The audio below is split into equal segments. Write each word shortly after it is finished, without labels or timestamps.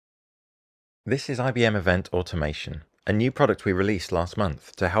This is IBM Event Automation, a new product we released last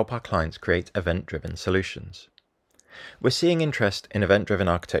month to help our clients create event-driven solutions. We're seeing interest in event-driven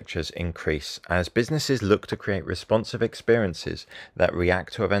architectures increase as businesses look to create responsive experiences that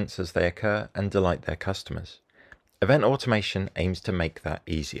react to events as they occur and delight their customers. Event automation aims to make that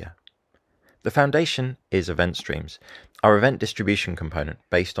easier. The foundation is event streams, our event distribution component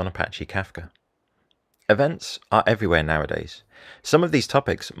based on Apache Kafka. Events are everywhere nowadays. Some of these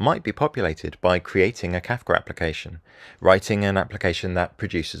topics might be populated by creating a Kafka application, writing an application that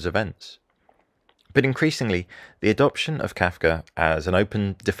produces events. But increasingly, the adoption of Kafka as an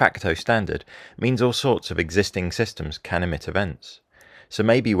open de facto standard means all sorts of existing systems can emit events. So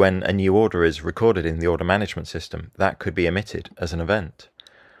maybe when a new order is recorded in the order management system, that could be emitted as an event.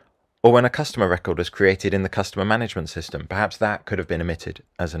 Or when a customer record is created in the customer management system, perhaps that could have been emitted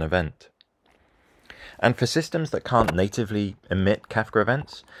as an event. And for systems that can't natively emit Kafka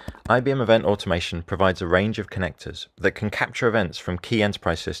events, IBM Event Automation provides a range of connectors that can capture events from key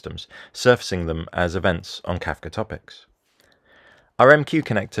enterprise systems, surfacing them as events on Kafka topics. Our MQ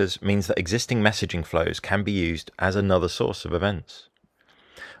connectors means that existing messaging flows can be used as another source of events.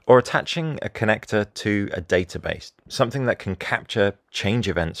 Or attaching a connector to a database, something that can capture change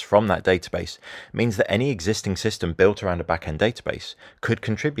events from that database, means that any existing system built around a backend database could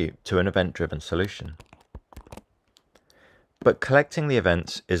contribute to an event-driven solution. But collecting the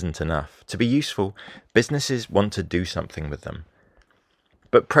events isn't enough. To be useful, businesses want to do something with them.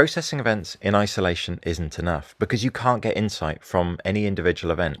 But processing events in isolation isn't enough, because you can't get insight from any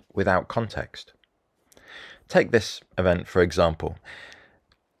individual event without context. Take this event, for example.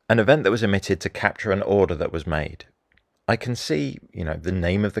 An event that was emitted to capture an order that was made. I can see, the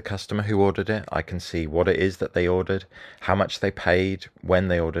name of the customer who ordered it. I can see what it is that they ordered, how much they paid, when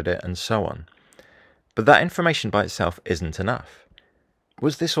they ordered it, and so on. But that information by itself isn't enough.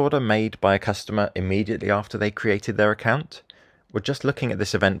 Was this order made by a customer immediately after they created their account? Well, just looking at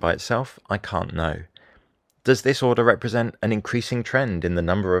this event by itself, I can't know. Does this order represent an increasing trend in the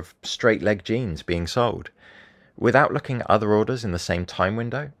number of straight-leg jeans being sold? Without looking at other orders in the same time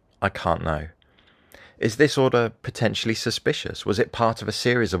window, I can't know. Is this order potentially suspicious? Was it part of a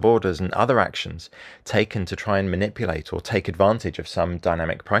series of orders and other actions taken to try and manipulate or take advantage of some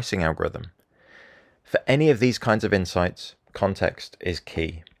dynamic pricing algorithm? For any of these kinds of insights, context is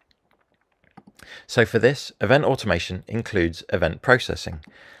key. So for this, event automation includes event processing,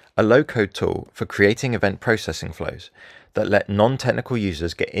 a low-code tool for creating event processing flows that let non-technical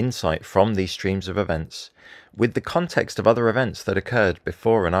users get insight from these streams of events with the context of other events that occurred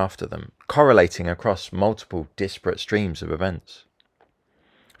before and after them, correlating across multiple disparate streams of events.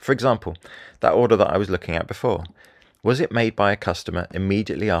 For example, that order that I was looking at before, was it made by a customer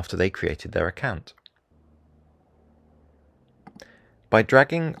immediately after they created their account? By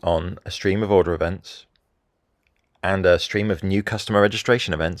dragging on a stream of order events and a stream of new customer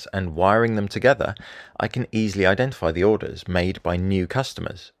registration events and wiring them together, I can easily identify the orders made by new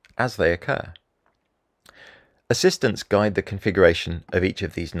customers as they occur. Assistants guide the configuration of each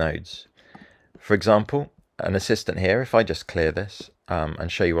of these nodes. For example, an assistant here, if I just clear this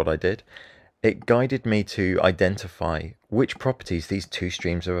and show you what I did, it guided me to identify which properties these two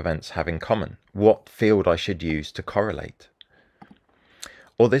streams of events have in common, what field I should use to correlate.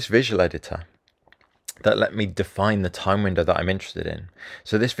 Or this visual editor that let me define the time window that I'm interested in.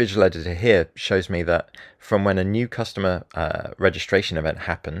 So this visual editor here shows me that from when a new customer registration event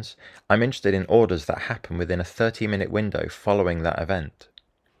happens, I'm interested in orders that happen within a 30-minute window following that event.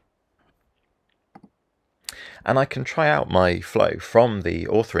 And I can try out my flow from the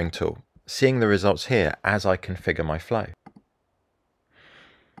authoring tool, seeing the results here as I configure my flow.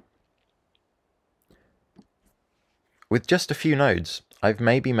 With just a few nodes, I've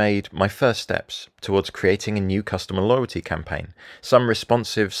maybe made my first steps towards creating a new customer loyalty campaign, some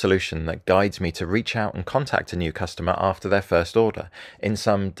responsive solution that guides me to reach out and contact a new customer after their first order in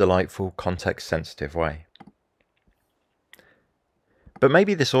some delightful, context-sensitive way. But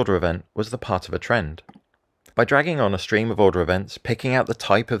maybe this order event was the part of a trend. By dragging on a stream of order events, picking out the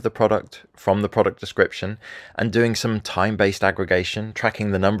type of the product from the product description, and doing some time-based aggregation, tracking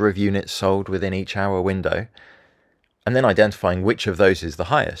the number of units sold within each hour window, and then identifying which of those is the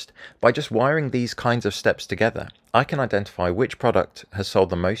highest. By just wiring these kinds of steps together, I can identify which product has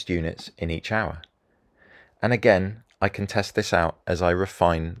sold the most units in each hour. And again, I can test this out as I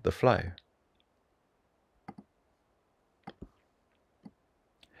refine the flow.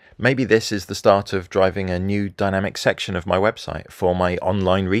 Maybe this is the start of driving a new dynamic section of my website for my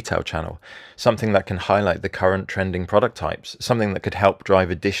online retail channel, something that can highlight the current trending product types, something that could help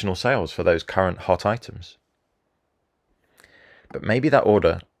drive additional sales for those current hot items. But maybe that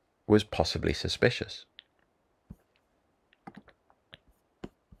order was possibly suspicious.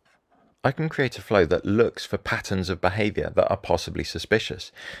 I can create a flow that looks for patterns of behavior that are possibly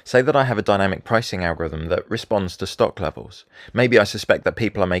suspicious. Say that I have a dynamic pricing algorithm that responds to stock levels. Maybe I suspect that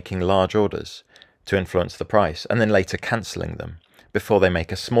people are making large orders to influence the price and then later cancelling them before they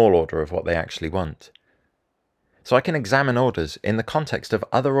make a small order of what they actually want. So I can examine orders in the context of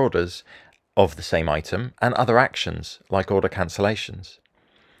other orders of the same item and other actions like order cancellations.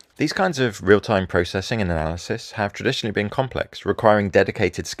 These kinds of real-time processing and analysis have traditionally been complex, requiring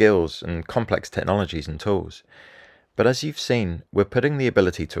dedicated skills and complex technologies and tools. But as you've seen, we're putting the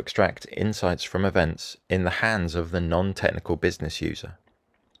ability to extract insights from events in the hands of the non-technical business user.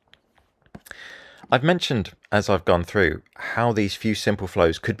 I've mentioned, as I've gone through, how these few simple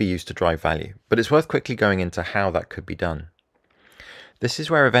flows could be used to drive value, but it's worth quickly going into how that could be done. This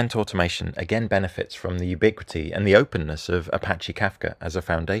is where event automation again benefits from the ubiquity and the openness of Apache Kafka as a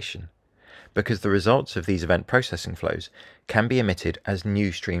foundation, because the results of these event processing flows can be emitted as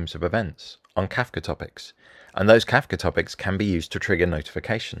new streams of events on Kafka topics, and those Kafka topics can be used to trigger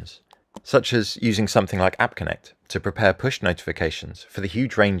notifications, such as using something like App Connect to prepare push notifications for the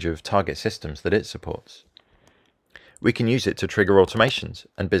huge range of target systems that it supports. We can use it to trigger automations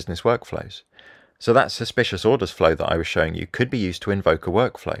and business workflows. So that suspicious orders flow that I was showing you could be used to invoke a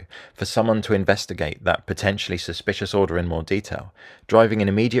workflow for someone to investigate that potentially suspicious order in more detail, driving an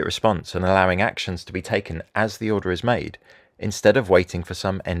immediate response and allowing actions to be taken as the order is made, instead of waiting for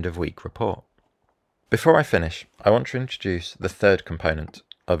some end-of-week report. Before I finish, I want to introduce the third component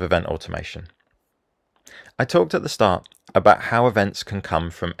of event automation. I talked at the start about how events can come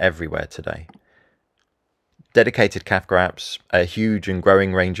from everywhere today. Dedicated Kafka apps, a huge and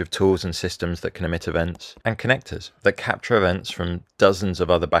growing range of tools and systems that can emit events, and connectors that capture events from dozens of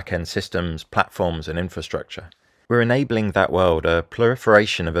other back-end systems, platforms, and infrastructure. We're enabling that world, a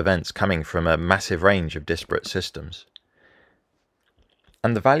proliferation of events coming from a massive range of disparate systems.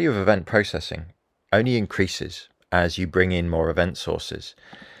 And the value of event processing only increases as you bring in more event sources,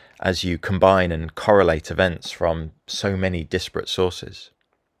 as you combine and correlate events from so many disparate sources.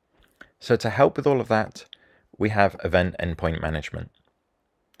 So to help with all of that, we have Event Endpoint Management.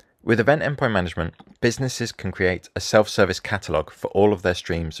 With Event Endpoint Management, businesses can create a self-service catalog for all of their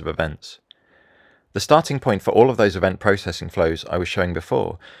streams of events. The starting point for all of those event processing flows I was showing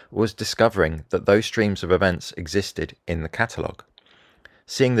before was discovering that those streams of events existed in the catalog.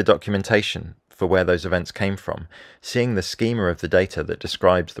 Seeing the documentation for where those events came from, seeing the schema of the data that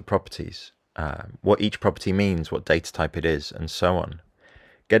describes the properties, what each property means, what data type it is, and so on.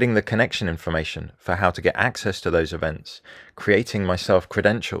 Getting the connection information for how to get access to those events, creating myself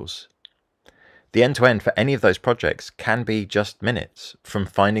credentials. The end-to-end for any of those projects can be just minutes, from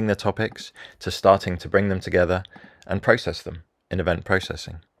finding the topics to starting to bring them together and process them in event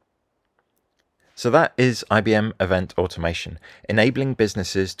processing. So that is IBM Event Automation, enabling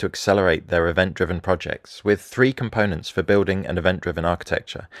businesses to accelerate their event-driven projects with 3 components for building an event-driven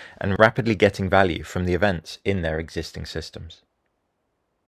architecture and rapidly getting value from the events in their existing systems.